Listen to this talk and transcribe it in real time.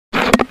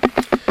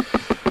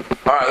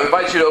All right, I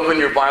invite you to open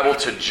your Bible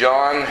to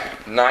John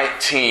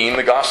 19,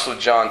 the Gospel of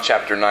John,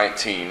 chapter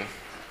 19.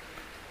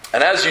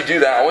 And as you do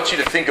that, I want you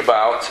to think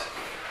about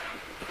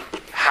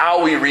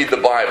how we read the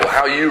Bible,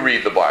 how you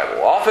read the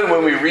Bible. Often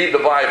when we read the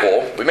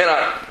Bible, we may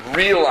not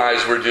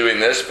realize we're doing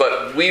this,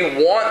 but we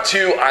want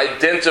to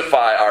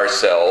identify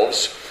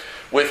ourselves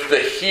with the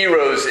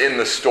heroes in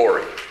the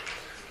story.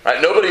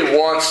 Right? Nobody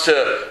wants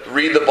to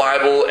read the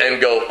Bible and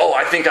go, oh,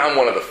 I think I'm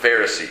one of the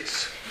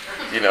Pharisees.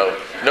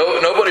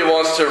 Nobody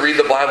wants to read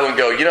the Bible and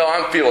go,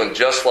 I'm feeling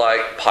just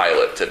like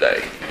Pilate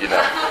today.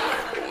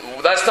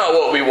 That's not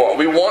what we want.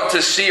 We want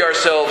to see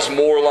ourselves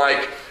more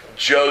like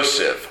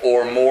Joseph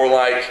or more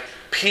like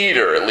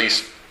Peter, at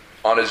least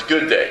on his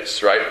good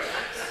days, right?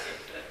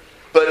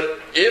 But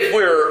if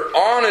we're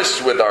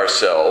honest with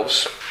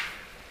ourselves,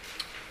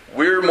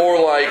 we're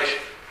more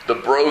like the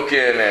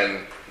broken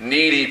and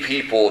needy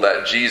people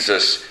that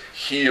Jesus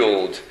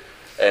healed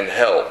and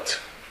helped.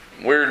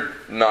 We're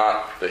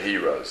not the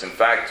heroes. In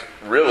fact,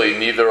 really,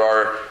 neither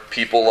are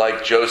people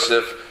like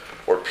Joseph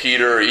or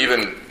Peter or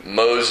even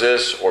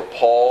Moses or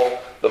Paul.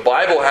 The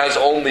Bible has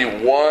only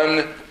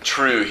one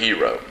true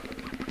hero.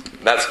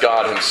 And that's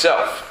God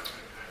himself.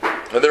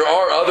 Now, there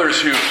are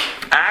others who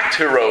act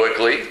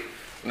heroically.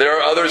 There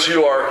are others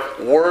who are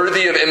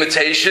worthy of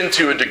imitation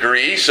to a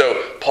degree.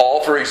 So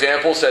Paul, for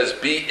example, says,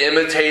 "Be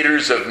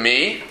imitators of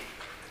me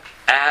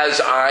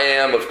as I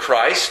am of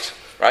Christ."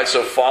 Right?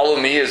 So follow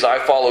me as I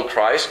follow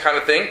Christ, kind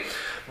of thing.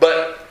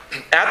 But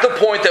at the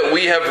point that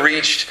we have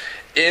reached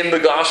in the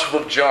Gospel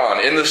of John,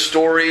 in the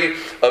story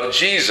of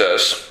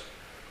Jesus,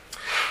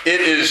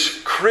 it is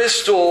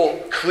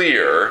crystal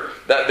clear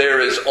that there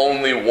is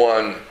only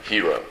one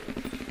hero.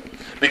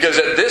 Because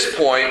at this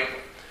point,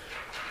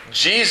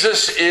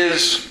 Jesus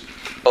is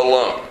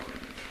alone.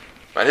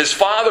 Right? His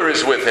Father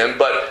is with him,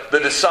 but the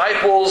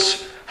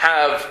disciples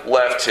have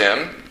left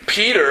him.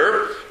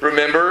 Peter,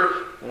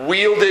 remember,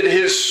 wielded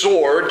his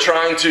sword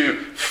trying to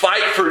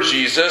fight for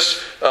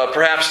Jesus,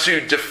 perhaps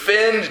to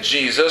defend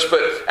Jesus.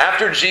 But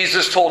after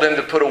Jesus told him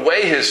to put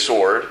away his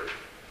sword,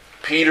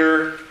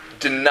 Peter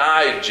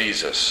denied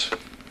Jesus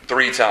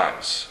 3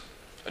 times.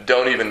 I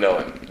don't even know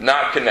him.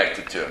 Not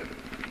connected to him.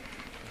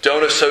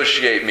 Don't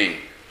associate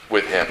me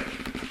with him.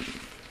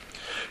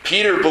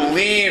 Peter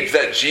believed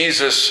that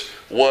Jesus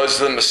was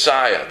the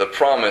Messiah, the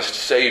promised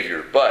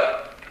Savior.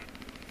 But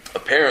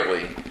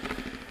apparently,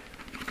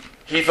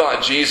 he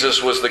thought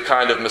Jesus was the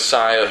kind of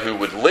Messiah who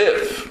would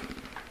live,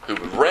 who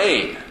would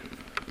reign,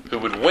 who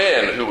would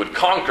win, who would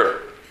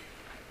conquer,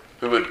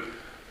 who would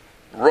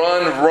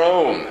run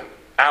Rome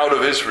out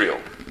of Israel.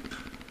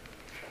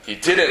 He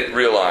didn't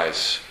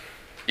realize,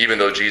 even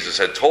though Jesus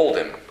had told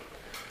him,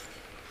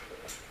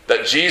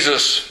 that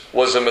Jesus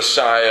was a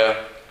Messiah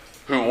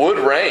who would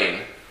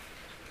reign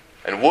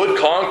and would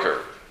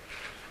conquer,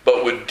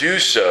 but would do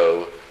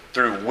so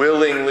through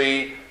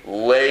willingly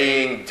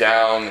laying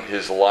down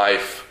his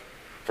life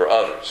for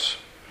others.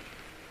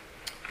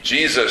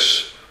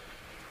 Jesus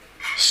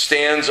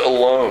stands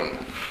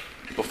alone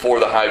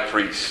before the high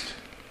priest.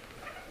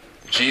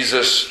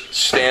 Jesus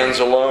stands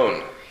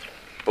alone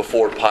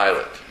before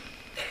Pilate.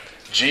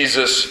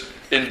 Jesus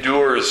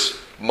endures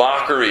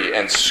mockery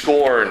and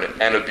scorn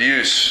and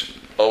abuse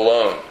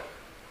alone.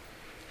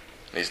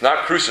 He's not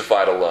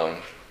crucified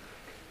alone,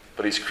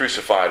 but he's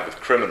crucified with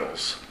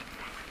criminals.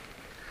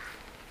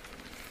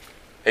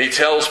 And he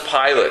tells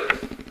Pilate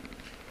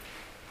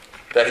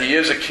that he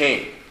is a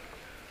king,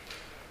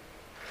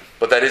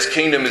 but that his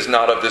kingdom is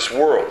not of this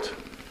world.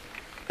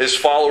 His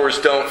followers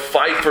don't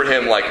fight for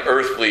him like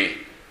earthly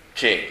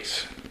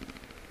kings.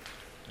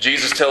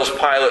 Jesus tells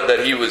Pilate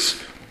that he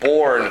was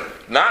born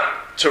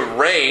not to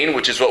reign,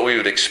 which is what we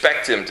would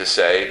expect him to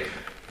say,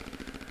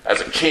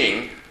 as a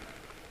king,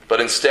 but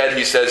instead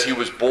he says he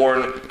was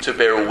born to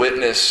bear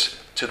witness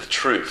to the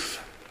truth.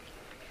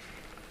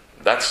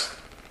 That's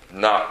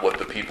not what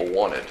the people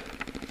wanted,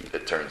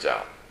 it turns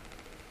out.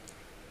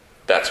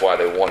 That's why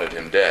they wanted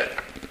him dead.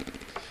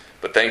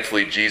 But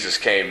thankfully, Jesus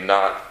came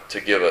not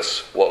to give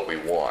us what we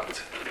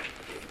want,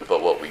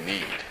 but what we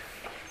need.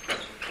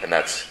 And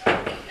that's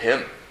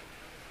him.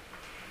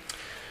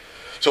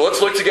 So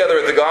let's look together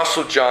at the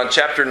Gospel of John,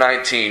 chapter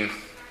 19.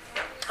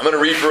 I'm going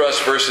to read for us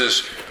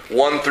verses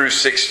 1 through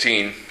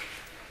 16.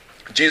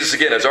 Jesus,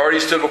 again, has already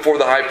stood before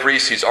the high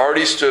priest. He's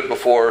already stood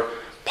before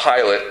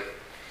Pilate.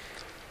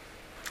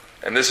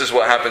 And this is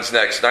what happens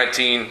next.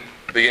 19,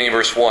 beginning of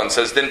verse 1,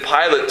 says, "Then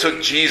Pilate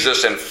took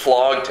Jesus and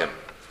flogged him.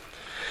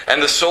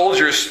 And the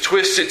soldiers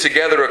twisted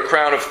together a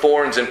crown of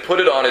thorns and put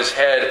it on his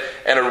head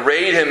and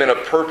arrayed him in a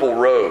purple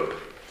robe.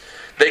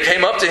 They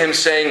came up to him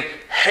saying,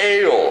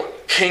 'Hail,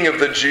 King of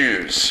the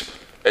Jews!'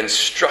 and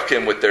struck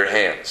him with their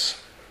hands.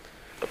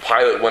 But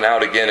Pilate went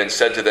out again and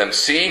said to them,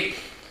 'See,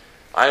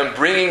 I am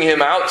bringing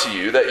him out to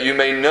you that you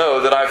may know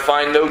that I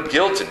find no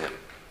guilt in him.'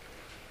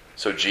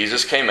 So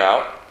Jesus came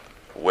out,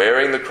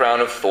 wearing the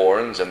crown of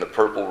thorns and the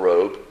purple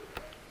robe.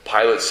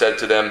 Pilate said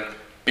to them,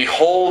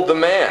 'Behold the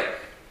man!'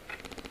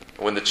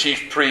 When the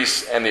chief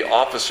priests and the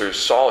officers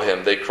saw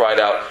him, they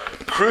cried out,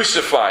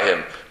 'Crucify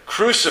him!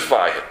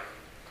 Crucify him!'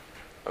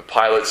 And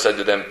Pilate said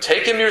to them,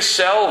 "Take him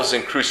yourselves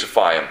and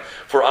crucify him,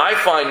 for I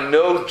find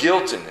no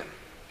guilt in him."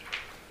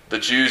 The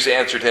Jews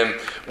answered him,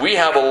 "We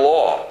have a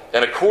law,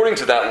 and according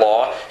to that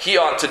law, he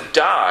ought to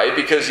die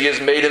because he has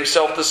made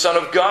himself the Son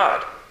of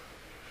God."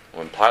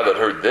 When Pilate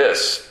heard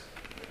this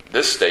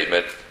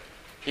statement,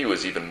 he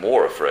was even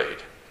more afraid.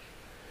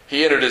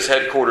 He entered his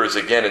headquarters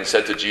again and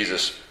said to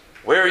Jesus,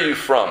 "Where are you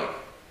from?"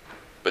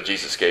 But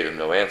Jesus gave him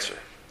no answer.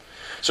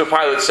 So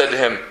Pilate said to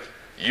him,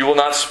 "You will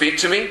not speak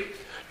to me?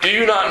 Do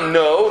you not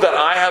know that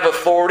I have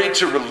authority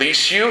to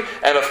release you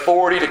and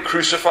authority to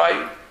crucify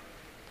you?"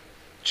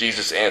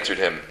 Jesus answered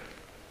him,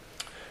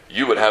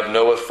 "You would have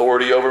no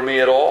authority over me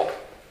at all,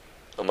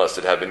 unless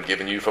it had been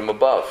given you from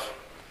above.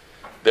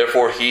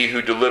 Therefore he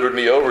who delivered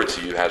me over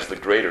to you has the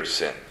greater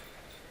sin."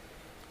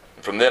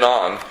 And from then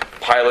on,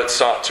 Pilate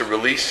sought to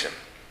release him.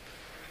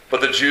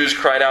 But the Jews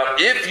cried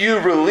out, "If you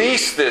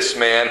release this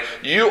man,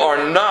 you are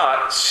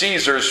not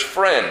Caesar's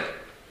friend.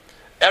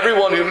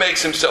 Everyone who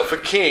makes himself a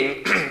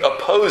king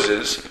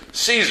opposes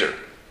Caesar."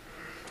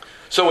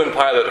 So when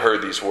Pilate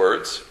heard these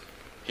words,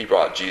 he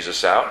brought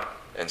Jesus out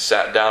and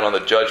sat down on the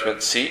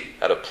judgment seat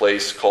at a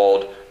place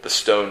called the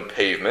Stone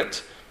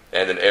Pavement,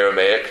 and in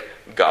Aramaic,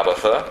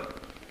 Gabbatha.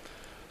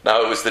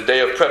 Now it was the day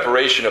of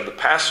preparation of the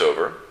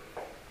Passover.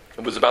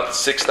 It was about the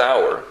 6th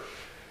hour.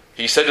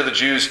 He said to the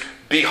Jews,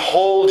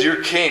 "Behold your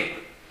king."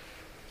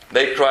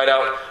 They cried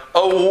out,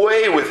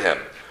 "Away with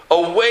him!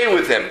 Away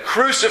with him!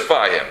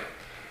 Crucify him!"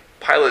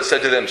 Pilate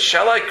said to them,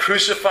 "Shall I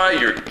crucify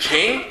your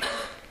king?"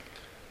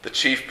 The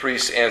chief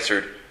priests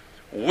answered,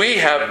 "We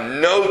have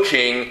no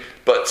king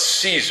but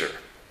Caesar."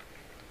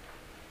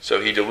 So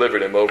he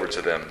delivered him over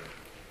to them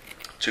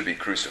to be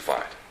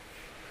crucified.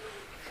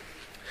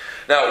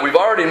 Now, we've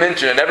already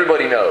mentioned, and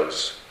everybody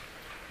knows,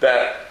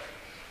 that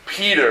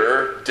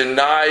Peter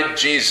denied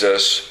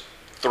Jesus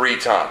 3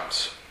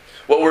 times.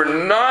 What we're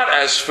not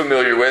as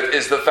familiar with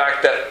is the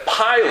fact that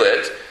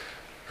Pilate,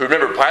 who,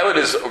 remember, Pilate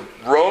is a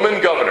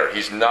Roman governor.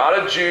 He's not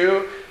a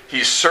Jew.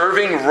 He's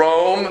serving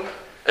Rome,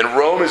 and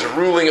Rome is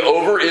ruling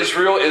over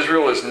Israel.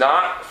 Israel is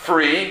not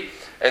free.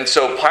 And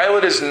so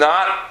Pilate is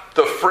not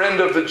the friend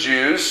of the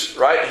Jews,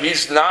 right?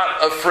 He's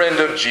not a friend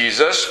of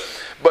Jesus.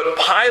 But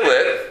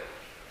Pilate,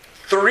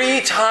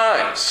 3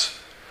 times,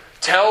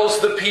 tells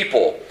the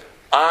people,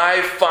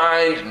 "I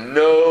find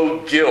no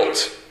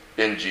guilt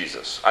in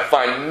Jesus. I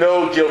find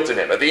no guilt in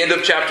him." At the end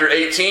of chapter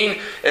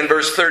 18, in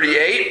verse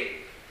 38,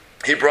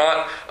 he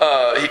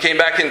came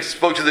back and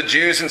spoke to the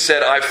Jews and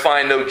said, "I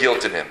find no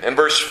guilt in him." In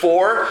verse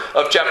 4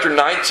 of chapter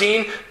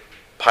 19,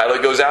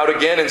 Pilate goes out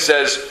again and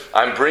says,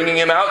 "I'm bringing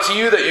him out to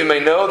you that you may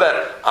know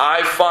that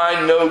I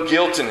find no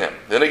guilt in him."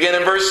 Then again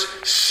in verse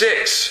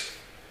 6,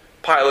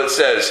 Pilate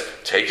says,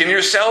 "Take him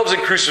yourselves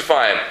and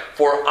crucify him,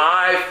 for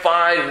I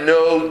find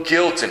no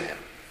guilt in him."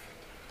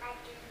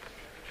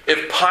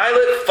 If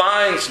Pilate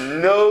finds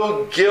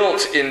no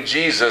guilt in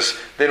Jesus,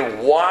 then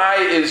why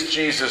is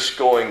Jesus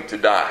going to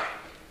die?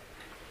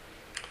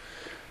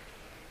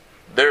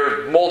 There are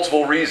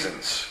multiple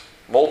reasons,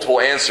 multiple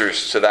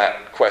answers to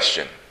that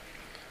question.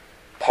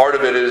 Part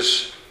of it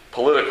is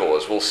political,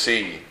 as we'll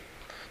see.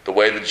 The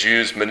way the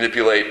Jews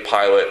manipulate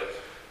Pilate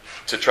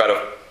to try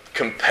to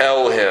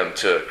compel him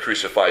to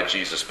crucify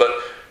Jesus. But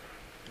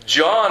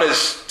John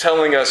is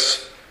telling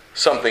us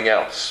something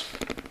else.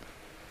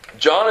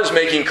 John is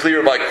making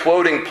clear by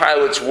quoting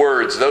Pilate's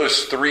words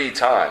those 3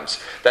 times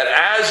that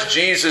as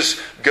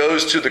Jesus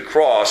goes to the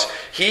cross,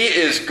 he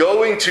is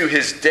going to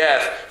his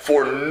death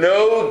for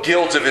no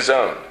guilt of his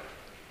own,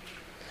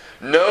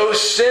 no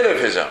sin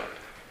of his own.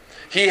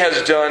 He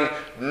has done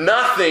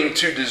nothing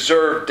to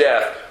deserve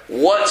death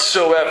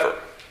whatsoever.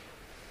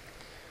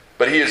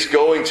 But he is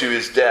going to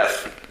his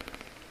death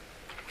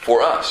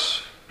for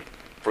us,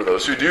 for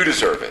those who do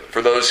deserve it,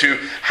 for those who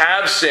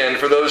have sinned,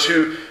 for those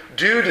who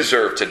do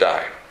deserve to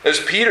die. As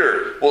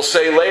Peter will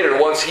say later,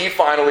 once he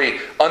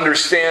finally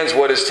understands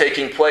what is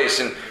taking place.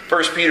 In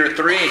 1 Peter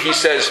 3, he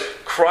says,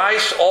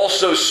 "Christ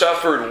also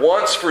suffered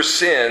once for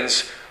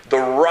sins, the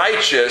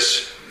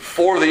righteous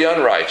for the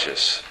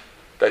unrighteous,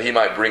 that he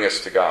might bring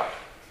us to God."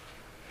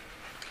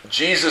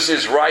 Jesus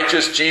is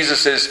righteous,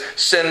 Jesus is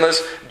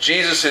sinless,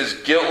 Jesus is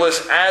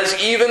guiltless, as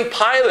even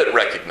Pilate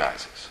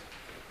recognizes.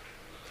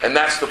 And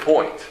that's the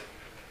point.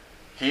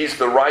 He's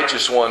the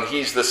righteous one,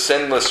 he's the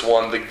sinless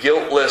one, the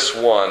guiltless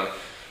one,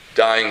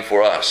 dying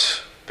for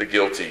us, the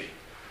guilty,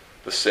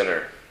 the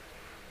sinner,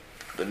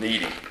 the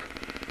needy.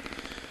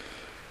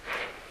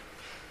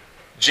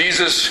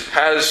 Jesus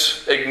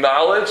has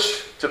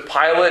acknowledged to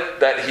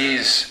Pilate that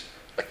he's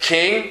a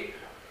king,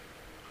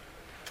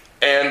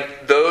 and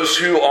those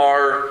who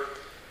are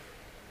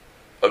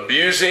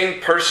abusing,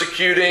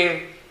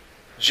 persecuting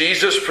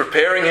Jesus,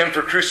 preparing him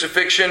for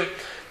crucifixion,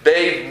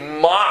 they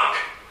mock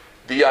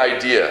the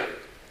idea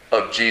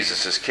of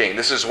Jesus as king.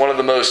 This is one of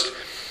the most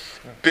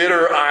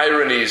bitter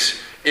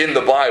ironies in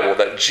the Bible,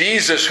 that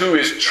Jesus, who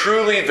is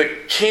truly the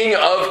King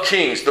of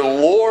Kings, the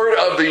Lord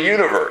of the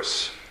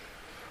universe,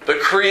 the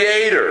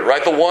Creator,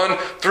 right, the one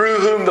through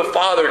whom the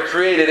Father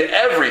created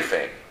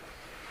everything,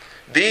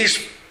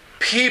 these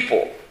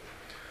people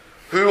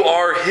who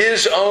are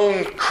his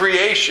own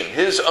creation,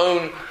 his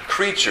own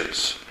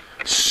creatures,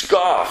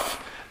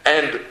 scoff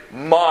and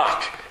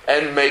mock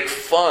and make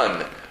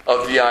fun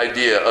of the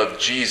idea of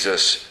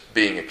Jesus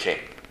being a king.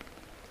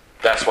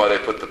 That's why they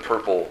put the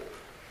purple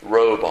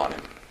robe on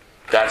him.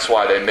 That's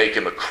why they make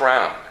him a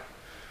crown.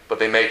 But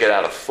they make it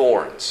out of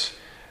thorns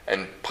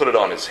and put it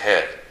on his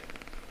head.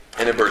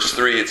 And in verse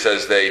 3 it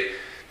says they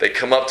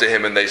come up to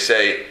him and they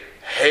say,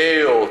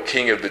 "Hail,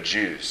 King of the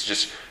Jews."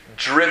 Just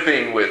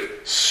dripping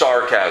with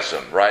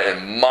sarcasm, right,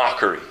 and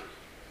mockery.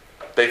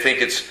 They think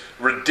it's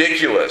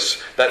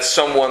ridiculous that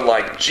someone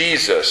like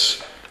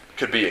Jesus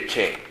could be a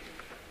king.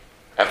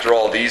 After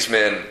all, these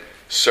men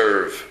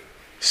serve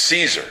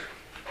Caesar.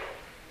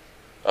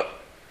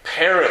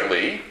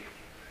 Apparently,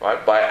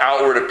 right, by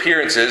outward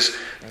appearances,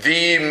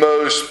 the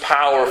most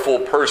powerful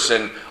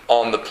person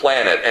on the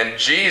planet. And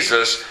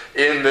Jesus,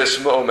 in this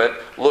moment,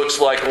 looks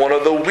like one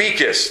of the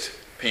weakest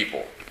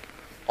people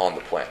on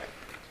the planet.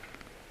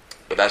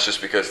 But that's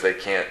just because they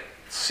can't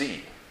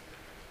see.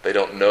 They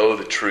don't know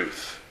the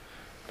truth.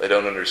 They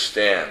don't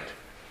understand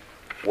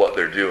what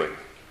they're doing.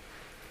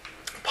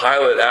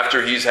 Pilate,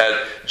 after he's had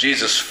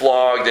Jesus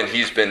flogged and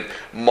he's been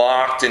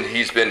mocked and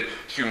he's been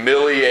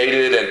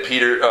humiliated, and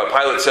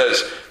Pilate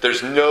says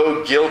there's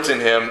no guilt in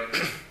him.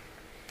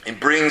 He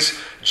brings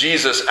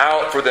Jesus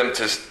out for them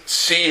to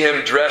see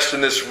him dressed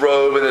in this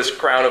robe and this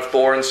crown of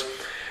thorns.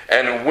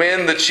 And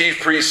when the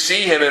chief priests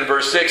see him in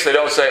verse 6, they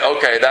don't say,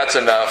 "Okay, that's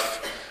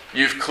enough.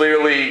 You've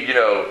clearly,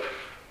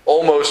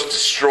 almost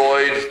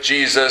destroyed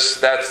Jesus.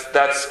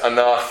 That's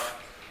enough.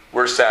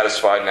 We're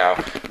satisfied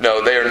now."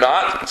 No, they are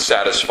not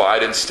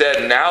satisfied.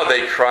 Instead, now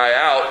they cry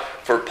out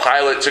for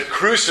Pilate to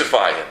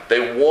crucify him.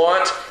 They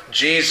want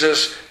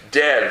Jesus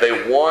dead. They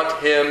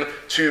want him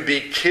to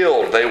be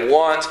killed. They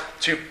want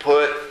to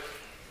put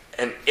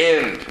an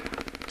end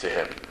to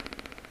him.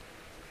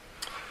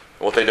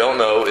 What they don't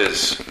know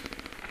is,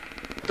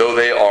 though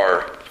they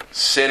are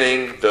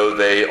sinning, though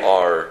they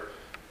are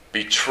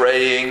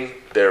betraying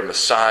their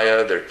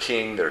Messiah, their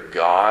King, their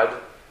God,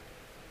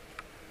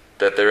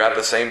 that they're at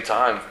the same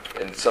time,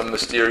 in some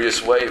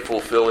mysterious way,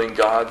 fulfilling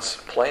God's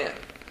plan.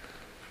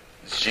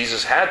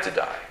 Jesus had to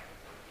die.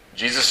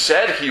 Jesus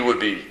said he would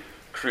be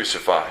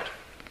crucified.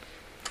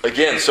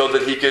 Again, so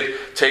that he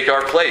could take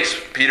our place.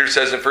 Peter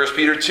says in 1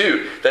 Peter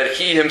 2 that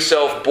he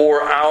himself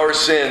bore our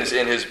sins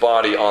in his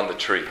body on the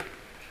tree,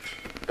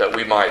 that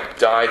we might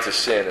die to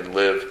sin and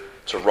live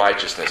to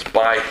righteousness.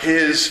 By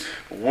his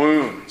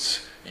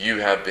wounds you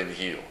have been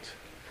healed.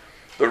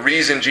 The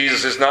reason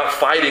Jesus is not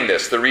fighting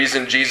this, the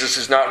reason Jesus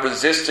is not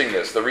resisting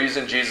this, the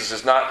reason Jesus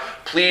is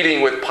not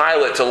pleading with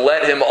Pilate to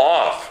let him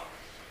off,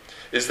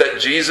 is that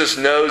Jesus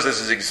knows this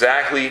is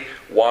exactly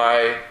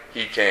why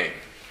he came.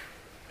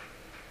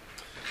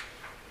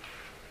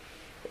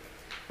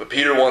 But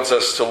Peter wants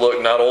us to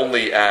look not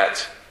only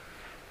at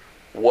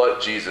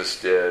what Jesus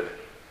did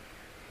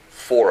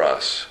for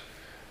us,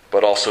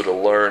 but also to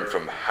learn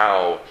from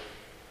how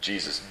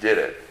Jesus did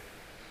it,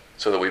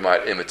 so that we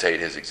might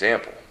imitate his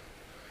example.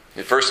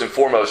 And first and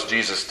foremost,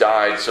 Jesus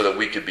died so that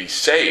we could be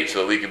saved, so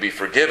that we could be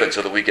forgiven,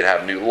 so that we could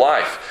have new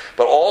life.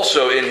 But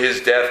also in his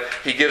death,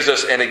 he gives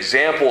us an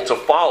example to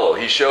follow.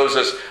 He shows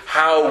us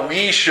how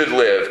we should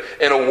live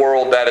in a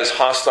world that is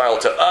hostile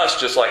to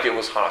us, just like it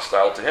was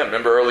hostile to him.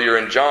 Remember earlier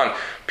in John,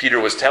 Peter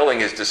was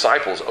telling his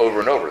disciples over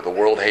and over, "The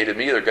world hated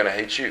me, they're going to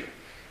hate you.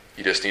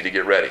 You just need to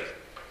get ready.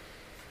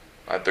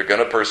 They're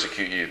going to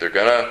persecute you. They're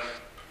going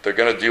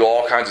to do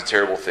all kinds of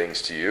terrible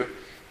things to you.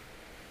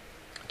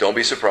 Don't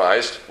be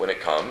surprised when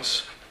it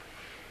comes."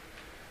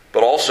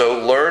 But also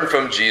learn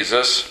from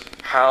Jesus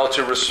how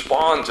to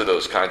respond to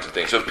those kinds of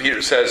things. So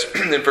Peter says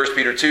in 1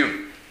 Peter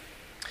 2,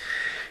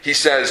 he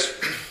says,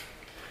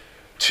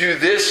 "To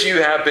this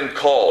you have been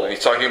called." And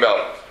he's talking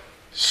about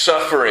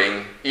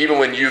suffering even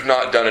when you've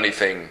not done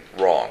anything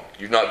wrong.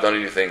 You've not done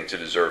anything to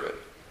deserve it.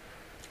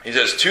 He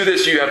says, "To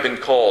this you have been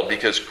called,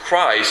 because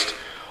Christ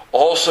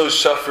also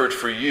suffered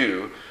for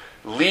you,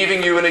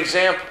 leaving you an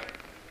example,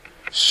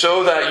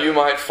 so that you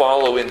might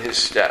follow in his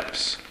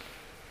steps."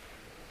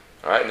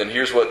 All right, and then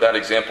here's what that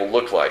example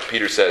looked like.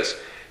 Peter says,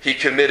 "He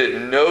committed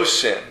no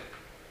sin,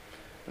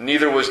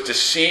 neither was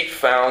deceit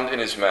found in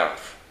his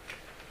mouth.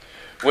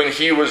 When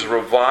he was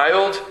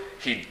reviled,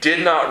 he did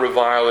not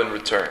revile in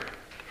return.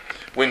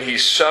 When he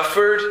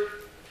suffered,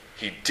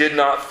 he did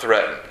not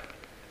threaten,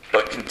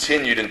 but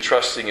continued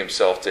entrusting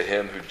himself to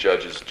him who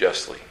judges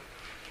justly."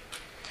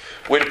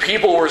 When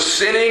people were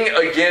sinning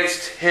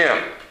against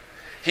him,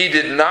 he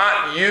did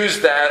not use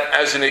that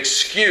as an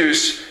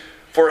excuse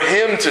for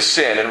him to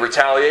sin in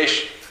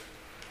retaliation.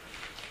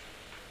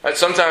 Right?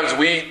 Sometimes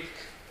we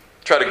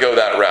try to go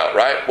that route,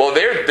 right? Well,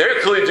 they're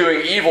clearly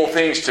doing evil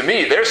things to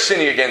me. They're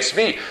sinning against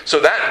me. So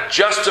that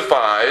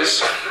justifies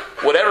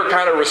whatever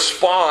kind of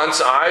response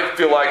I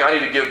feel like I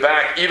need to give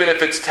back. Even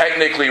if it's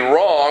technically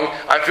wrong,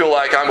 I feel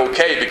like I'm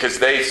okay because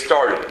they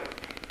started it.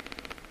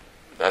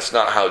 That's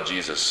not how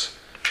Jesus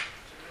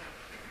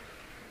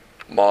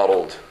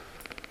modeled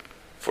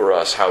for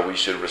us how we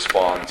should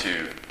respond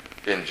to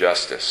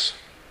injustice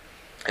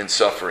and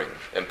suffering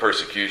and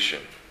persecution.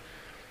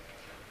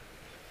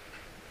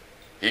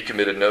 He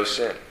committed no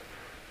sin.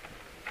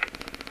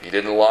 He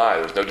didn't lie.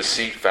 There was no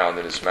deceit found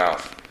in his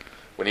mouth.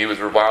 When he was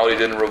reviled, he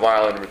didn't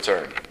revile in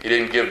return. He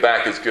didn't give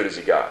back as good as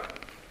he got.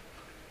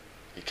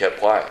 He kept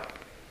quiet.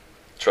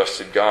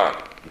 Trusted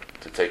God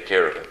to take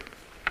care of him.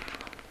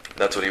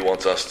 That's what he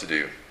wants us to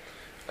do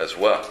as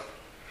well.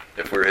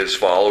 If we're his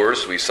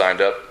followers, we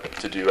signed up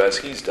to do as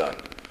he's done.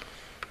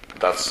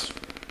 That's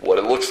what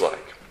it looks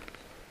like.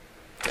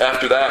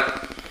 After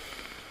that,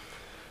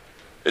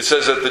 it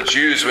says that the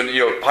Jews, when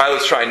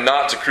Pilate's trying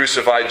not to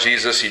crucify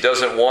Jesus, he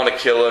doesn't want to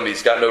kill him.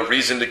 He's got no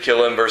reason to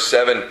kill him. Verse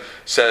 7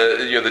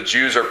 says the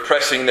Jews are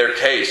pressing their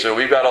case. So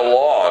we've got a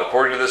law.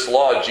 According to this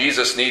law,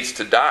 Jesus needs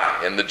to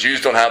die. And the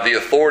Jews don't have the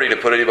authority to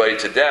put anybody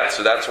to death.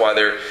 So that's why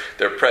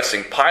they're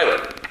pressing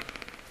Pilate.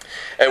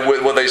 And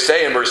what they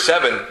say in verse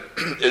 7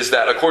 is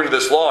that according to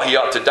this law, he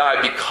ought to die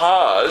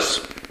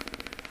because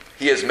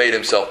he has made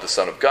himself the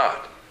Son of God.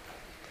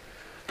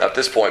 Now at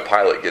this point,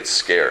 Pilate gets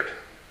scared.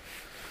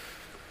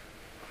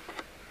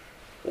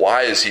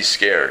 Why is he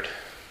scared?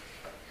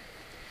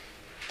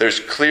 There's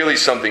clearly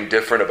something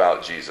different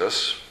about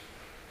Jesus.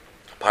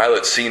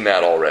 Pilate's seen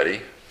that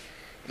already.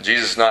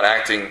 Jesus is not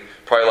acting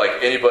probably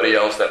like anybody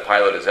else that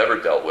Pilate has ever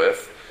dealt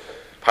with.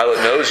 Pilate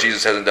knows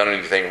Jesus hasn't done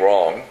anything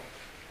wrong.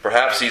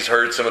 Perhaps he's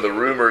heard some of the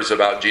rumors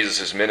about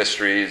Jesus'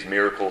 ministry, his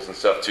miracles and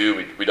stuff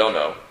too. We don't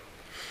know.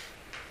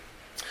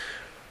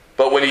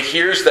 But when he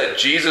hears that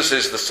Jesus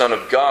is the Son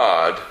of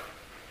God,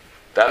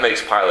 that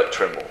makes Pilate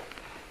tremble.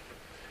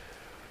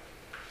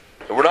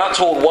 We're not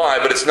told why,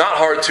 but it's not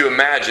hard to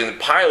imagine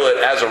Pilate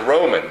as a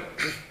Roman.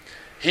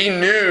 He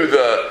knew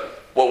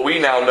what we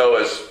now know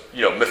as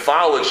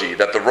mythology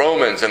that the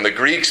Romans and the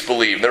Greeks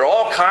believed. There are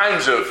all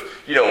kinds of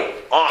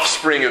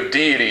offspring of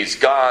deities,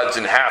 gods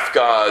and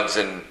half-gods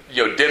and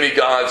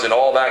demigods and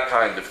all that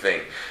kind of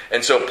thing.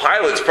 And so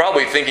Pilate's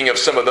probably thinking of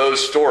some of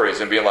those stories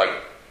and being like,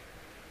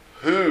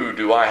 who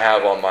do I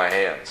have on my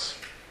hands?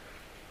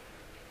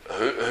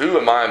 Who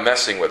am I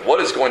messing with? What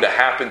is going to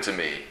happen to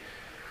me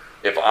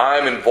if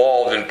I'm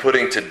involved in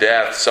putting to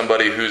death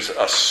somebody who's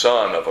a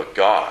son of a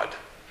god?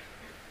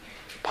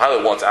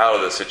 Pilate wants out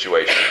of this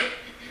situation.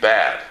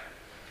 Bad.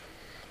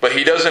 But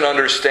he doesn't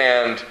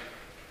understand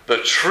the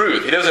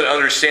truth. He doesn't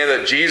understand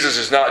that Jesus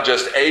is not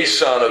just a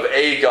son of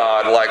a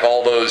god like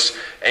all those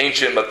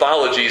ancient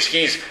mythologies.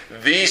 He's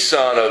the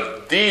son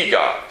of the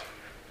God.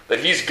 That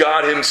he's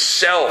God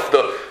himself,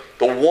 the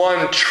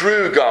one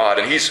true God,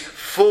 and he's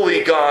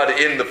fully God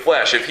in the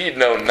flesh. If he'd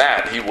known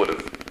that, he would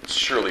have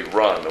surely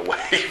run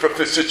away from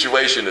the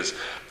situation as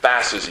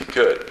fast as he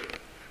could.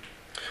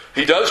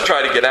 He does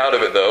try to get out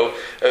of it, though.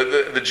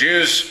 The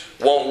Jews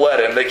won't let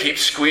him. They keep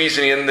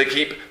squeezing him. They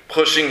keep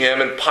pushing him.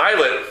 And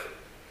Pilate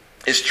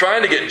is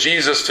trying to get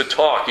Jesus to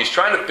talk. He's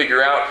trying to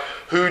figure out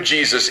who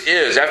Jesus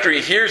is. After he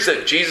hears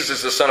that Jesus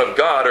is the Son of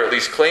God, or at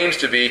least claims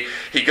to be,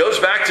 he goes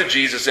back to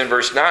Jesus in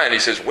verse 9. He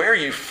says, "Where are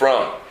you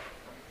from?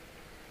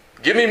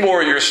 Give me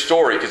more of your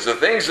story, because the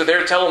things that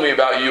they're telling me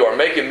about you are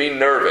making me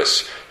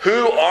nervous.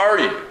 Who are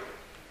you?"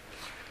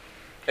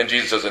 And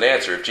Jesus doesn't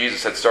answer. If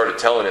Jesus had started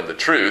telling him the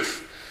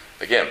truth,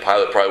 again,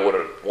 Pilate probably would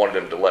have wanted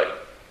him to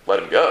let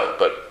him go.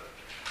 But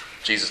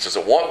Jesus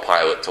doesn't want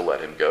Pilate to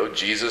let him go.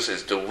 Jesus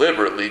is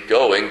deliberately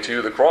going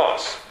to the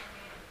cross.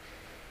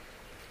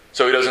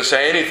 So he doesn't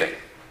say anything.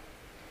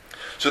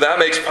 So that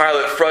makes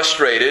Pilate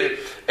frustrated,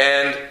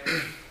 and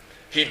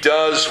he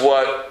does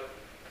what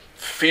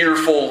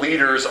fearful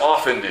leaders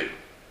often do.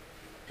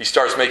 He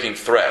starts making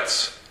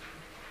threats.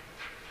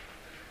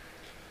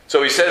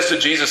 So he says to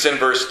Jesus in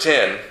verse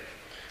 10,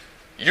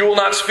 "You will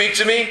not speak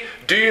to me?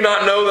 Do you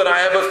not know that I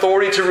have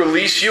authority to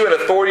release you and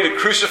authority to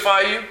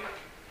crucify you?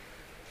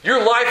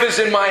 Your life is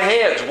in my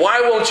hands. Why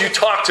won't you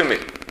talk to me?"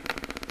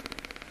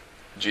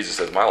 Jesus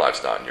says, "My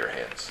life's not in your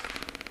hands."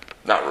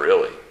 Not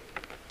really.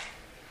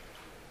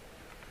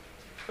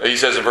 He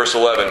says in verse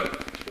 11,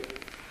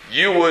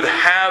 "You would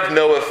have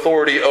no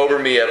authority over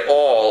me at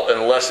all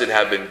unless it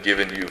had been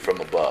given you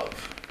from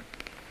above."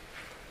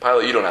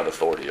 Pilate, you don't have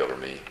authority over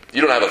me.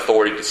 You don't have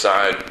authority to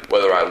decide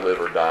whether I live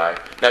or die.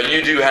 Now,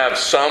 you do have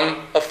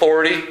some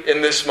authority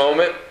in this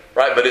moment,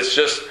 right? But it's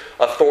just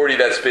authority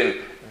that's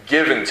been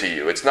given to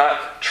you. It's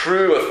not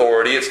true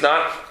authority. It's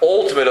not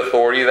ultimate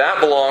authority. That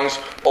belongs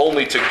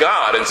only to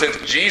God. And since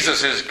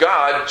Jesus is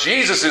God,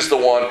 Jesus is the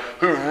one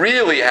who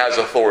really has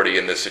authority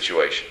in this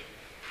situation.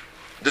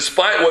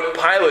 Despite what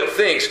Pilate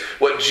thinks,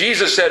 what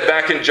Jesus said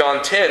back in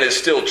John 10 is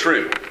still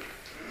true.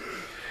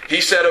 He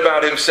said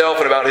about himself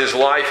and about his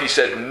life, he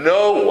said,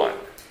 "No one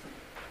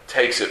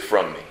takes it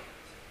from me,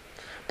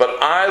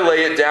 but I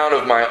lay it down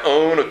of my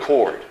own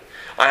accord.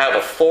 I have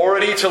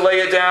authority to lay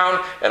it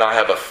down, and I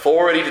have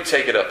authority to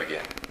take it up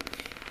again.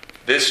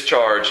 This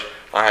charge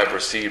I have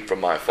received from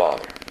my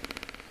Father."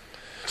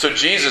 So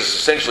Jesus is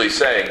essentially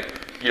saying,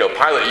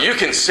 Pilate, you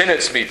can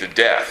sentence me to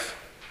death,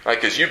 right?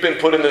 Because you've been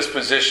put in this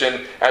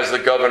position as the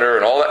governor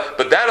and all that.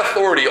 But that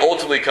authority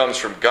ultimately comes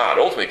from God.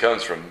 Ultimately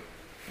comes from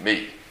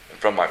me and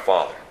from my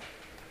Father.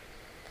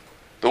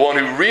 The one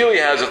who really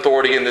has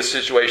authority in this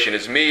situation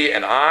is me,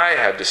 and I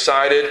have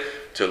decided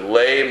to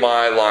lay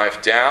my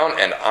life down,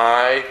 and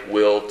I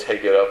will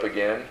take it up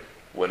again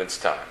when it's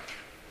time,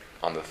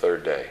 on the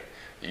third day.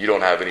 You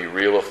don't have any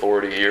real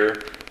authority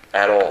here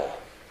at all.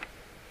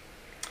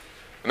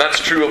 And that's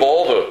true of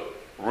all the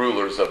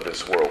rulers of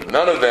this world.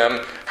 None of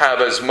them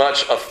have as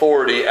much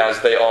authority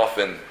as they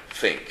often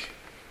think.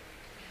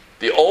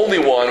 The only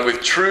one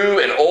with true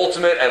and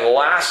ultimate and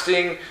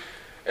lasting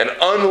and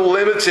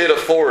unlimited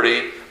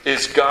authority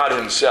is God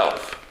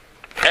himself.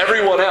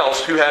 Everyone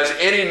else who has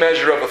any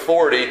measure of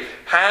authority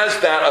has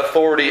that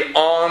authority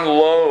on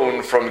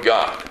loan from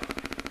God.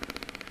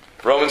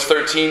 Romans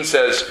 13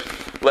 says,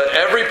 "Let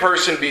every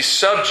person be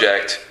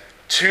subject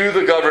to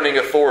the governing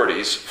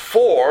authorities,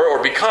 for or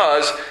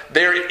because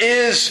there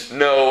is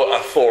no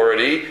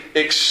authority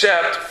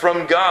except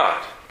from God.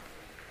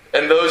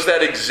 And those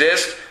that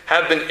exist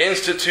have been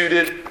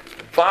instituted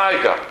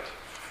by God."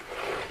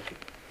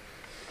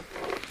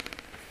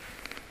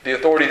 The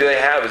authority they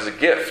have is a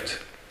gift.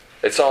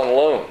 It's on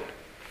loan.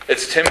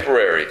 It's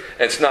temporary.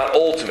 And it's not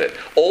ultimate.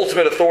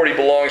 Ultimate authority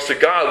belongs to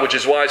God, which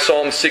is why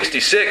Psalm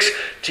 66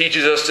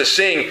 teaches us to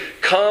sing,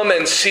 "Come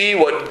and see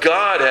what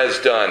God has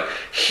done.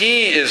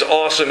 He is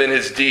awesome in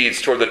his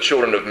deeds toward the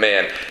children of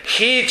man.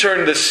 He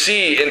turned the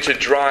sea into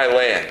dry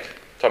land."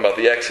 Talking about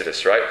the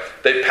Exodus, right?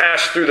 They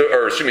passed through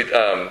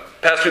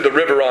the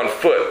river on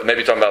foot.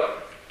 Maybe talking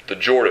about the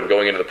Jordan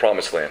going into the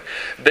promised land.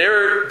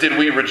 "There did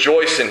we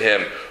rejoice in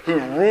him who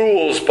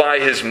rules by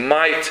his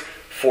might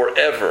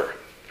forever,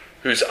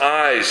 whose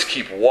eyes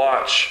keep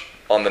watch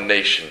on the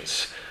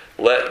nations.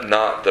 Let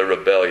not the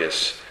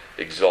rebellious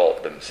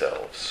exalt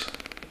themselves."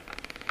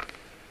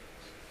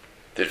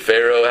 Did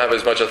Pharaoh have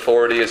as much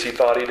authority as he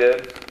thought he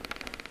did?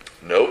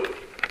 Nope.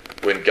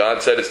 When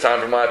God said it's time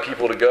for my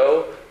people to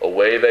go,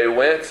 away they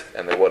went,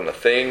 and there wasn't a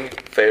thing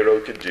Pharaoh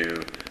could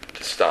do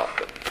to stop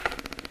them.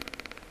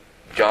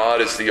 God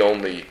is the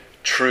only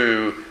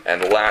true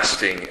and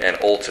lasting and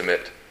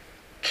ultimate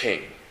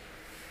king.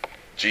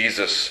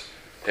 Jesus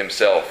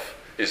himself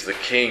is the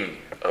King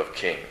of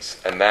Kings.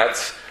 And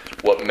that's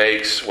what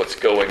makes what's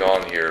going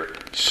on here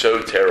so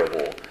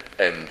terrible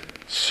and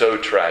so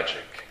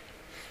tragic.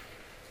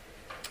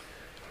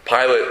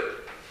 Pilate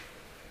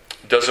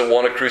doesn't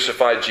want to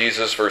crucify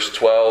Jesus. Verse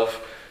 12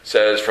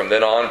 says, "From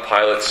then on,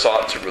 Pilate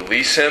sought to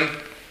release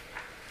him."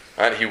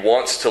 And he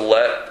wants to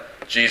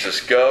let Jesus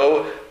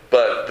go,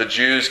 but the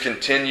Jews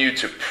continue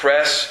to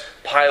press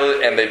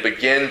Pilate and they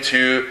begin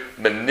to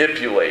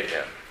manipulate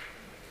him.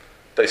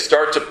 They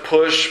start to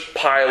push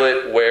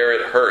Pilate where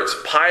it hurts.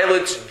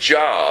 Pilate's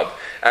job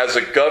as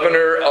a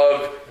governor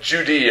of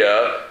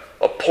Judea,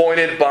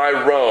 appointed by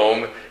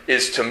Rome,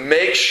 is to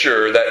make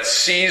sure that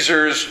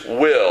Caesar's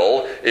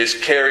will is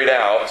carried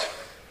out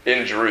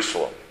in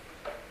Jerusalem.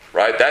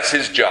 Right? That's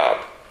his job.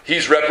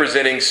 He's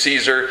representing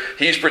Caesar.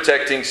 He's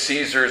protecting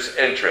Caesar's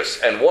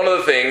interests. And one of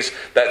the things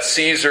that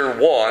Caesar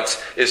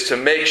wants is to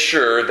make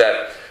sure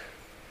that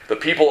the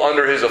people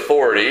under his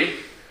authority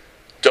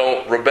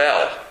don't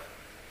rebel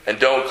and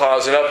don't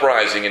cause an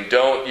uprising and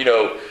don't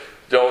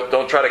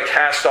try to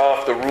cast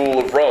off the rule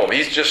of Rome.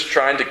 He's just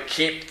trying to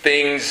keep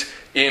things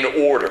in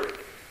order.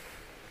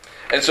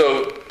 And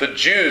so the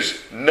Jews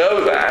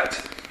know that.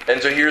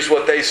 And so here's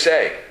what they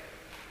say.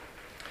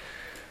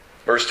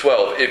 Verse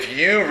 12, "If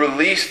you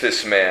release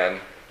this man,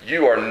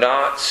 you are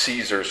not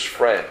Caesar's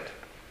friend.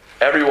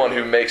 Everyone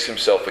who makes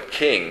himself a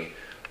king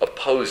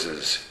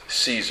opposes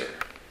Caesar."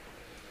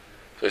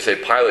 So they say,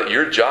 "Pilate,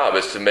 your job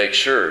is to make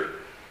sure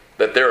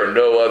that there are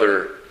no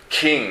other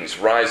kings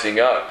rising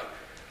up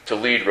to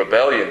lead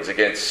rebellions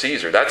against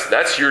Caesar.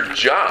 That's your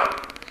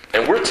job.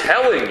 And we're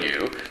telling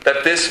you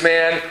that this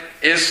man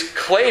is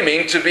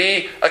claiming to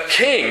be a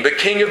king, the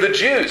king of the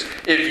Jews.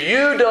 If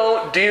you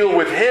don't deal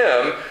with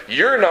him,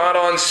 you're not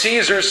on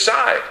Caesar's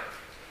side."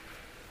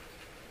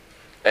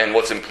 And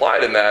what's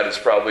implied in that is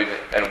probably,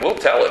 and we'll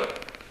tell him.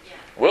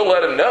 We'll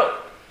let him know.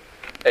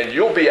 And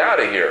you'll be out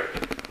of here.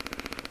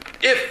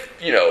 If,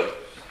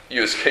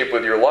 you escape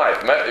with your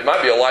life. It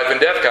might be a life and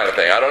death kind of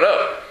thing. I don't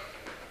know.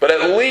 But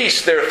at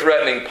least they're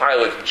threatening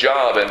Pilate's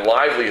job and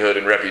livelihood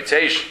and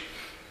reputation.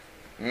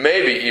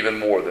 Maybe even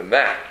more than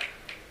that.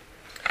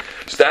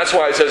 So that's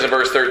why it says in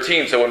verse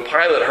 13, "So when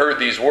Pilate heard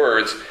these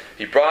words,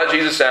 he brought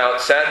Jesus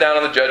out, sat down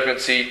on the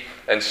judgment seat,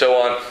 and so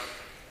on."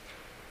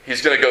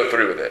 He's going to go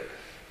through with it.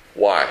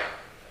 Why?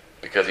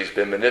 Because he's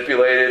been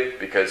manipulated,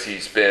 because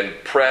he's been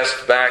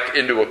pressed back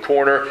into a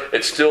corner.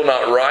 It's still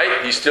not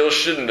right. He still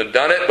shouldn't have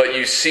done it, but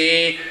you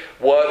see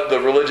what the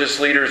religious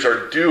leaders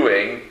are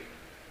doing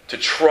to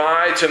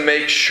try to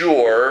make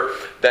sure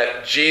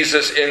that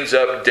Jesus ends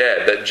up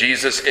dead, that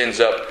Jesus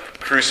ends up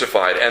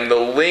crucified. And the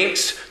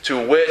lengths to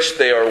which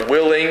they are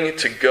willing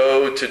to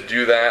go to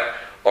do that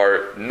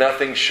are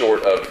nothing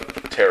short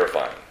of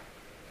terrifying.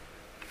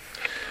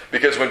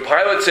 Because when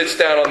Pilate sits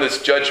down on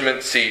this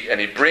judgment seat and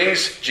he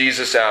brings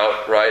Jesus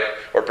out, right,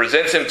 or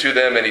presents him to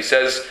them and he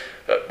says,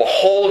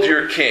 "Behold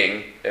your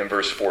king," in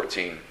verse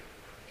 14,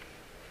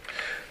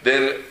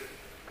 then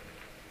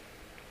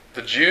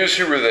the Jews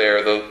who were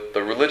there,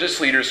 the religious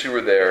leaders who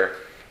were there,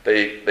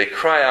 they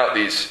cry out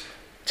these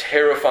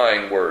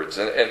terrifying words.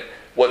 And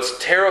what's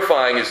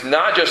terrifying is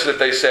not just that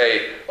they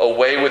say,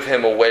 away with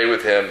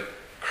him,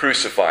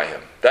 crucify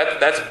him.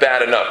 That's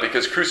bad enough,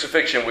 because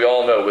crucifixion, we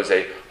all know, was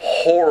a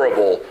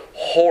horrible,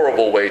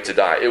 horrible way to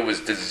die. It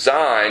was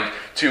designed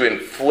to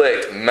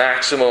inflict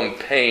maximum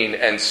pain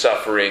and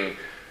suffering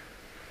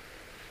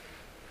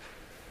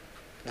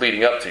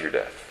leading up to your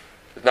death.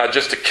 It's not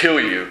just to kill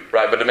you,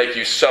 right, but to make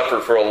you suffer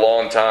for a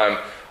long time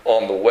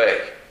on the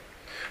way.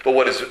 But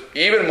what is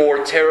even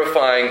more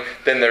terrifying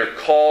than their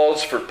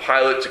calls for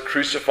Pilate to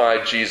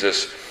crucify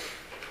Jesus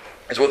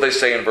is what they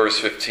say in verse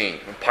 15.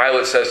 When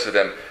Pilate says to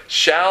them,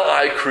 "Shall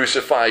I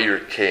crucify your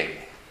king?"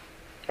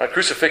 Right?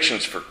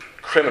 Crucifixion's for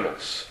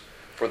criminals,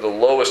 for the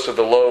lowest of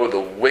the low, the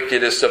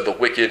wickedest of the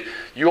wicked.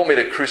 You want me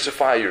to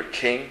crucify your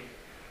king?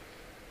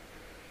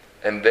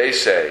 And they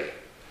say,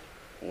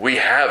 "We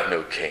have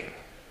no king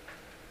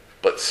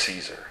but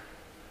Caesar."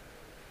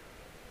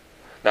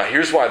 Now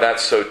here's why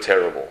that's so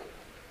terrible.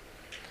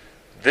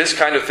 This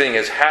kind of thing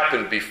has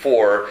happened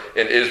before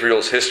in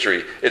Israel's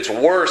history. It's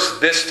worse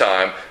this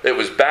time. It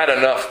was bad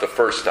enough the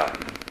first time.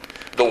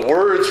 The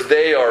words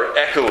they are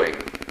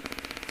echoing,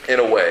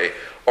 in a way,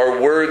 are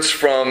words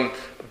from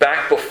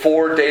back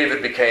before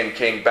David became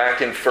king,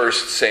 back in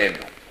 1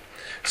 Samuel.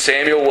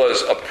 Samuel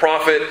was a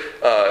prophet.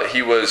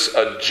 He was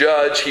a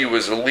judge. He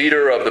was a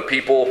leader of the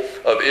people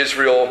of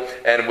Israel.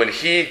 And when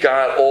he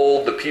got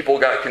old, the people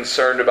got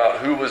concerned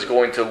about who was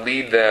going to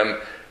lead them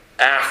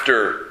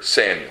after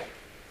Samuel.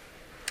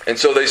 And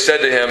so they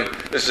said to him,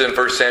 this is in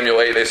 1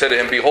 Samuel 8, they said to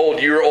him,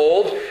 "Behold, you are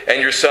old, and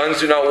your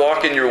sons do not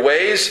walk in your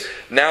ways.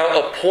 Now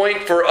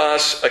appoint for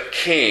us a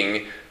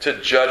king to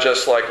judge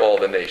us like all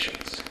the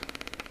nations."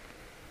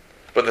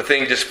 But the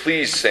thing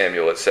displeased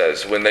Samuel, it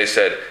says, when they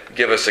said,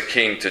 "Give us a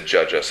king to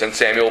judge us." And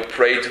Samuel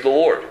prayed to the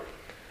Lord.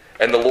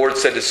 And the Lord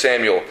said to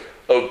Samuel,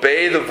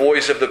 "Obey the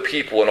voice of the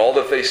people and all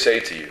that they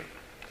say to you.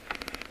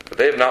 For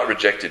they have not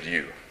rejected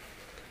you,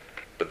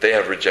 but they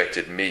have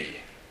rejected me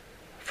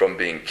from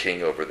being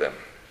king over them."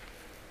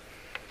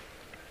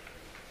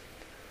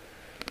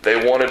 They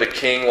wanted a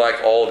king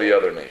like all the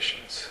other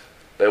nations.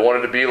 They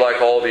wanted to be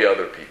like all the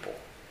other people.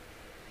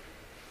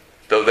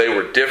 Though they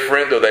were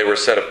different, though they were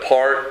set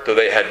apart, though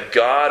they had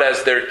God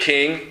as their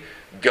king,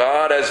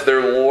 God as their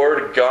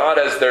Lord, God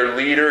as their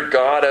leader,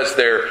 God as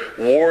their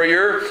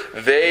warrior,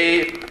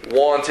 they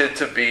wanted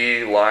to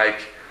be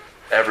like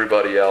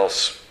everybody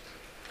else.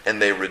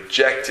 And they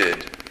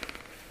rejected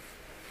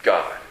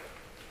God.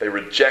 They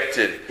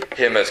rejected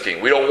him as king.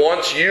 We don't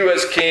want you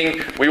as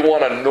king. We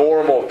want a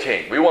normal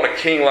king. We want a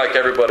king like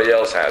everybody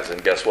else has.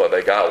 And guess what?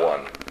 They got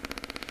one.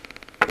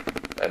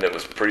 And it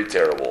was pretty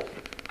terrible.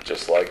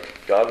 Just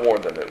like God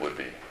warned them it would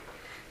be.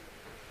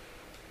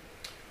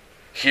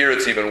 Here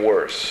it's even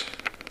worse.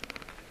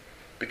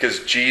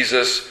 Because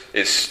Jesus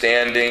is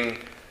standing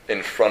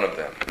in front of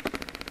them.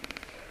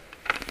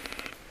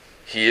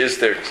 He is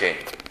their king.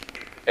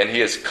 And he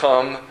has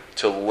come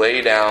to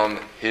lay down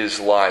his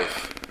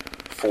life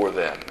for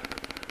them.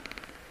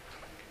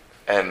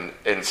 And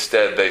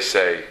instead they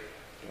say,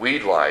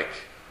 "We'd like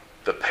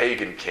the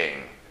pagan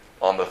king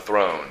on the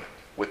throne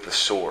with the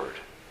sword.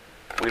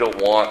 We don't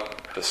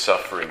want the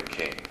suffering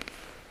king,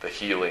 the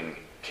healing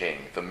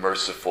king, the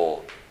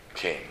merciful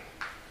king.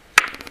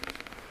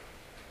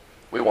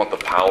 We want the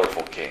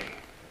powerful king.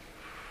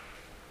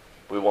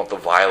 We want the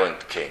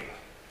violent king.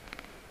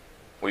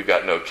 We've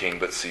got no king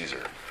but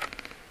Caesar."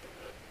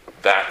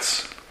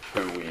 That's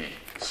who we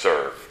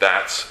serve.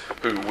 That's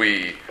who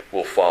we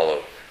will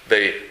follow.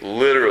 They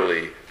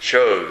literally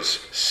chose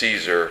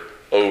Caesar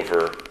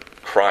over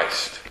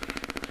Christ.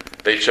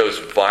 They chose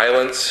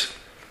violence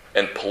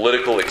and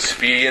political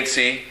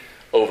expediency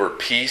over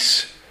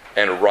peace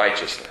and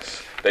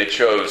righteousness. They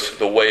chose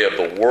the way of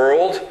the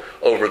world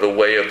over the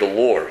way of the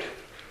Lord.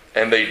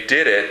 And they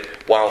did it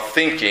while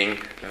thinking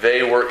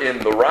they were in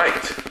the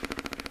right.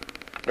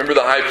 Remember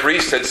the high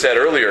priest had said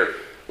earlier,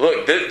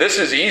 "Look, this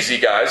is easy,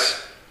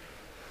 guys.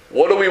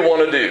 What do we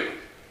want to do?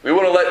 We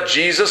want to let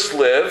Jesus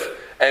live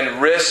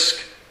and risk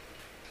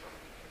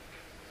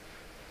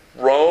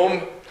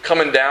Rome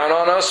coming down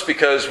on us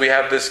because we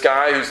have this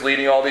guy who's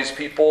leading all these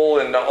people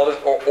and all this,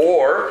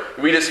 or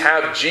we just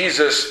have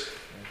Jesus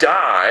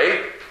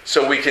die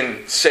so we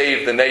can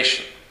save the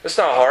nation." It's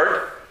not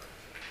hard.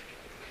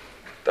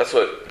 That's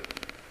what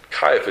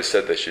Caiaphas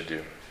said they should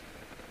do.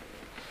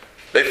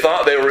 They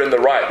thought they were in the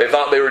right. They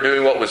thought they were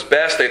doing what was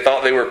best. They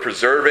thought they were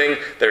preserving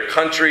their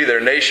country, their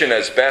nation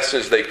as best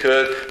as they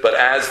could. But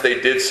as they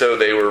did so,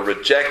 they were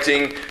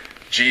rejecting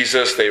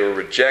Jesus. They were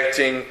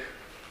rejecting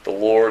the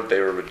Lord. They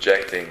were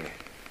rejecting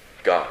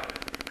God.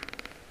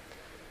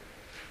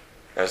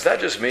 Now, is that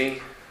just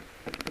me?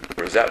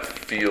 Or does that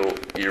feel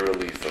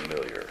eerily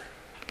familiar?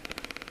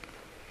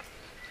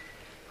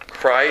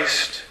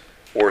 Christ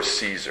or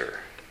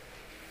Caesar?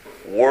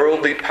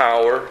 Worldly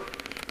power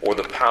or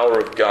the power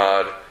of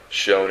God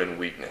shown in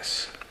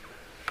weakness?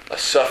 A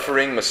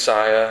suffering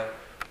Messiah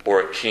or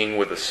a king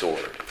with a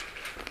sword?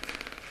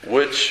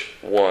 Which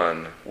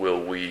one will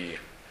we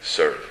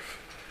serve?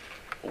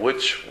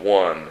 Which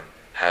one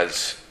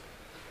has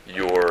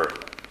your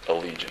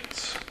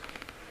allegiance?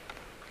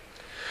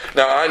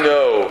 Now, I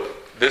know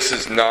this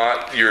is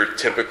not your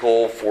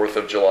typical 4th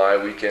of July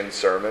weekend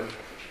sermon.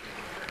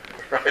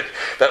 right?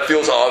 That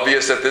feels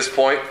obvious at this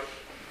point.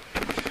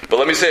 But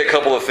let me say a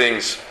couple of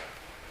things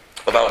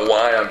about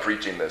why I'm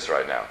preaching this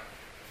right now.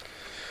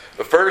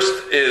 The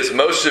first is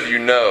most of you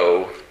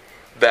know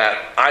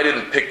that I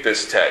didn't pick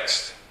this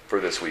text for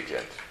this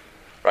weekend,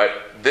 right?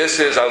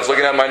 I was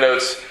looking at my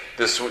notes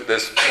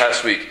this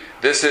past week.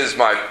 This is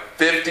my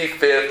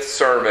 55th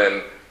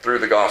sermon through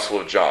the Gospel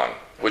of John,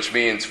 which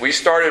means we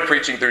started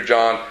preaching through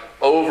John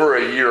over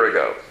a year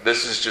ago.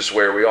 This is just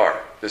where we are.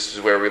 This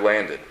is where we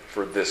landed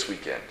for this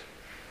weekend.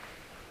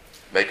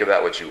 Make of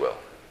that what you will,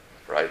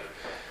 right?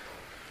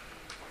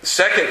 The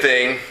second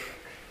thing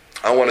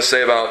I want to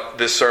say about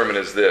this sermon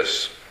is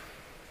this.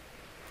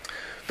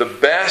 The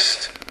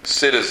best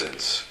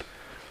citizens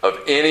of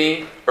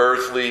any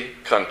earthly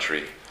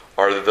country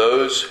are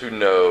those who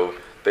know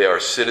they are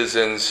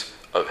citizens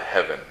of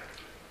heaven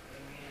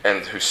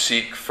and who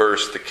seek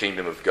first the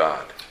kingdom of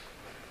God.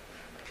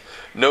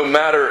 No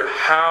matter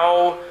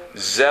how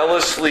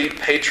zealously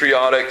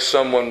patriotic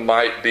someone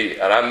might be,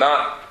 and I'm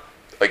not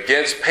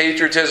against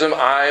patriotism,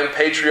 I am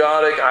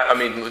patriotic. I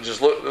mean,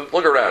 just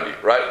look around you,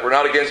 right? We're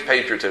not against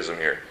patriotism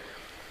here.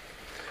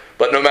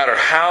 But no matter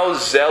how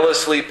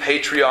zealously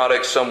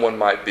patriotic someone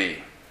might be,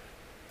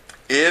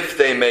 if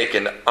they make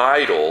an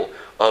idol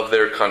of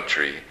their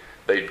country,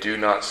 they do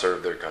not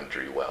serve their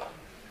country well.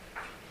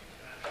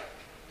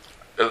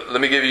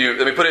 Let me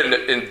put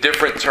it in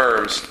different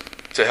terms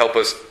to help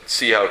us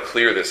see how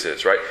clear this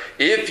is, right?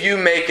 If you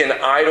make an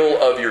idol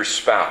of your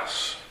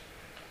spouse,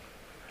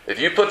 if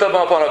you put them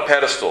up on a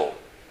pedestal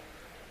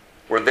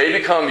where they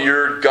become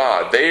your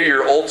God, they are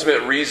your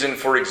ultimate reason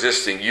for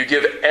existing, you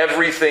give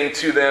everything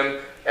to them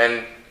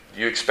and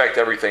you expect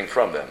everything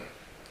from them,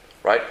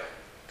 right?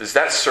 Does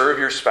that serve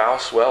your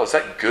spouse well? Is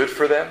that good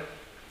for them?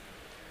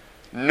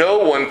 No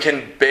one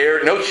can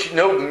bear,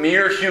 no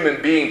mere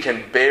human being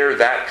can bear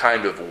that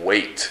kind of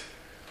weight.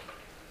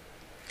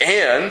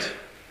 And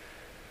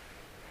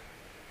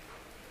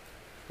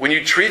when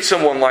you treat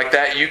someone like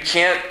that, you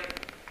can't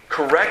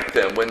correct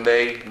them when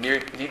they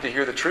need to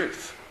hear the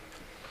truth.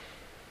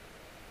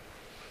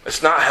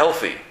 It's not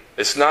healthy.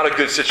 It's not a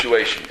good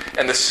situation.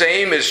 And the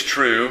same is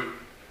true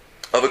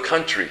of a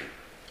country.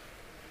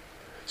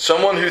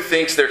 Someone who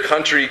thinks their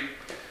country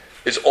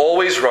is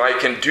always right,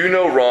 can do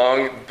no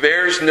wrong,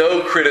 bears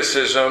no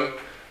criticism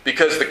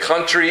because the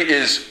country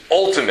is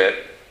ultimate,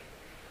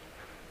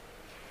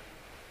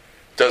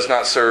 does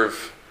not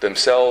serve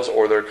themselves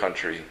or their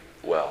country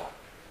well.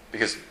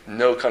 Because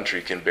no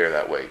country can bear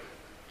that weight.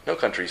 No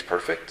country is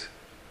perfect.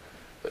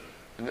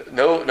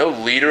 No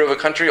leader of a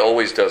country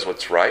always does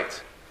what's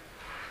right.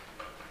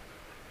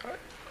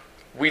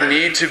 We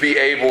need to be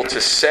able to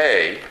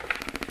say,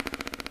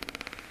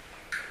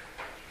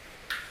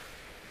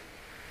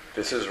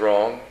 this is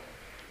wrong,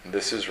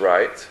 this is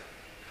right,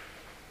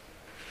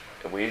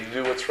 and we need to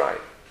do what's right.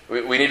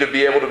 We need to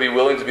be able to be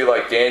willing to be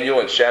like Daniel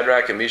and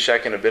Shadrach and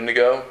Meshach and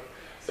Abednego.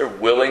 They're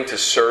willing to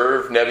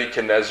serve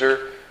Nebuchadnezzar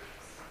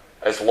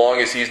as long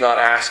as he's not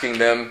asking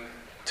them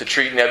to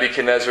treat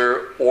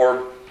Nebuchadnezzar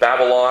or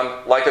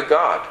Babylon like a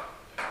god.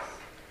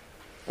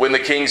 When the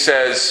king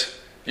says,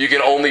 you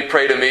can only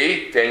pray to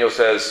me, Daniel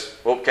says,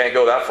 well, can't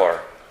go that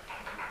far.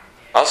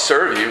 I'll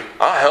serve you.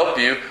 I'll help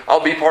you.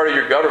 I'll be part of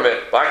your government,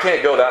 but I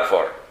can't go that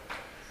far.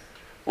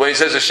 When he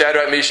says to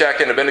Shadrach,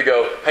 Meshach, and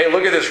Abednego, hey,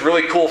 look at this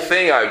really cool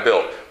thing I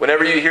built.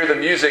 Whenever you hear the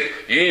music,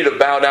 you need to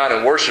bow down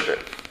and worship it.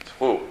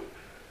 Whoa.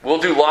 We'll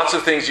do lots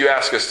of things you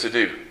ask us to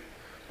do,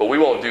 but we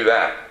won't do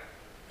that,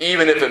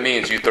 even if it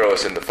means you throw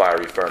us in the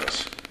fiery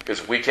furnace,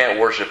 because we can't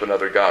worship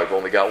another God. We've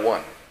only got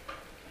one.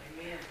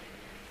 Amen.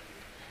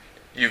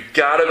 You've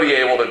got to be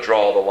able to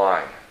draw the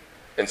line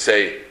and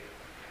say,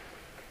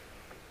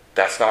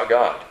 that's not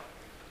God.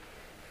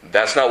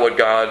 That's not what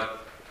God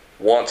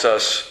wants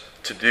us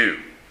to do.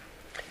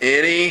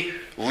 Any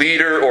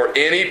leader or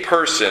any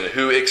person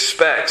who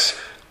expects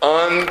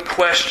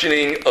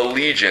unquestioning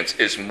allegiance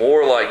is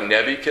more like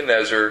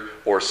Nebuchadnezzar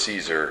or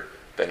Caesar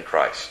than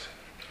Christ.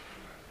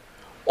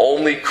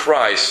 Only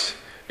Christ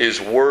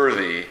is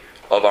worthy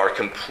of our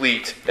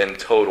complete and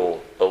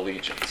total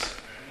allegiance.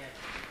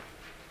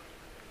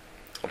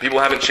 Well, people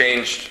haven't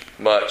changed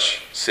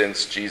much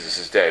since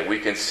Jesus' day. We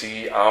can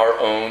see our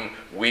own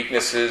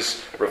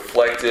weaknesses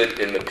reflected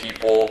in the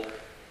people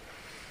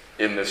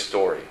in this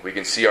story. We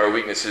can see our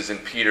weaknesses in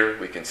Peter.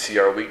 We can see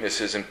our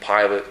weaknesses in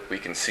Pilate. We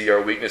can see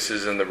our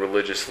weaknesses in the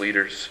religious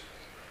leaders.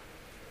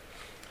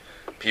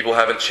 People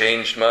haven't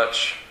changed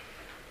much.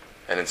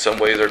 And in some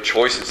ways, our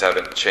choices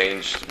haven't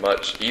changed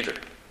much either.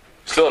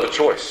 Still have a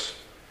choice.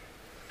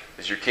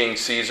 Is your king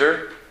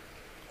Caesar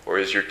or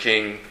is your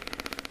king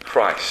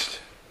Christ?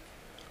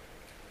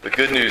 The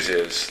good news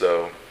is,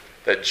 though,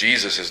 that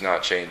Jesus has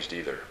not changed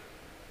either.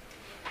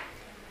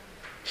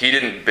 He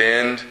didn't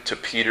bend to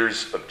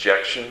Peter's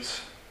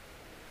objections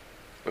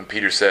when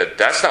Peter said,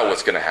 that's not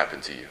what's going to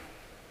happen to you.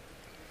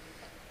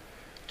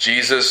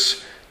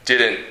 Jesus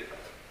didn't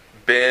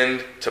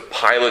bend to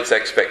Pilate's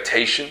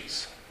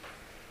expectations.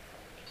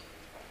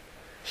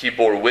 He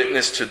bore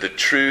witness to the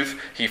truth.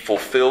 He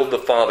fulfilled the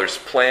Father's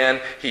plan.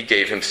 He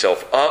gave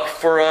himself up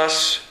for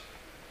us.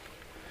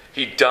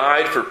 He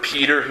died for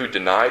Peter, who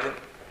denied him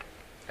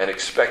and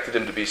expected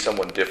him to be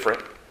someone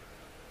different.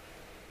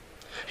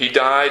 He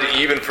died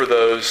even for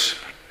those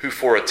who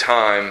for a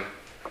time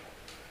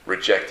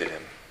rejected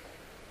him.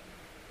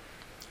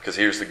 Because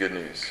here's the good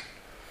news.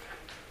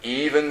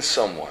 Even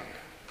someone,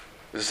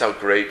 this is how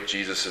great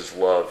Jesus'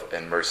 love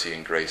and mercy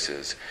and grace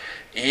is.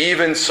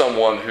 Even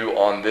someone who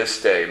on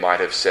this day might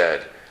have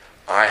said,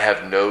 I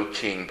have no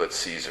king but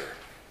Caesar,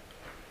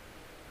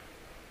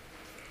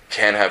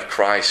 can have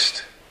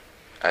Christ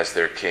as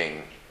their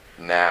king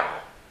now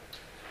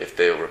if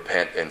they'll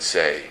repent and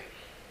say,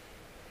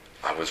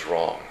 I was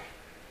wrong.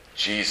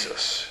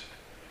 Jesus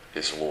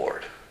is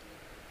Lord,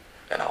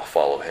 and I'll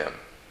follow him.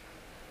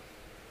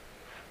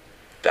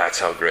 That's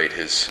how great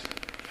his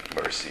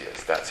mercy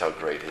is. That's how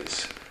great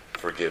his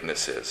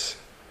forgiveness is.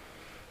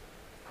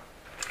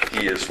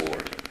 He is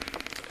Lord,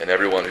 and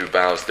everyone who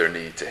bows their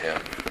knee to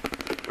him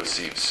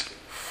receives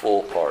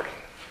full pardon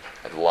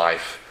and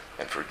life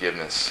and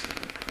forgiveness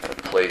and a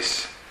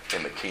place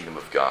in the kingdom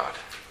of God.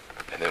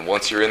 And then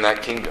once you're in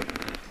that kingdom,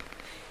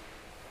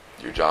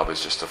 your job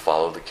is just to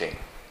follow the king.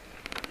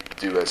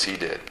 Do as he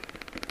did.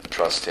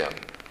 Trust him.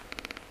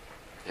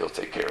 He'll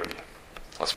take care of you.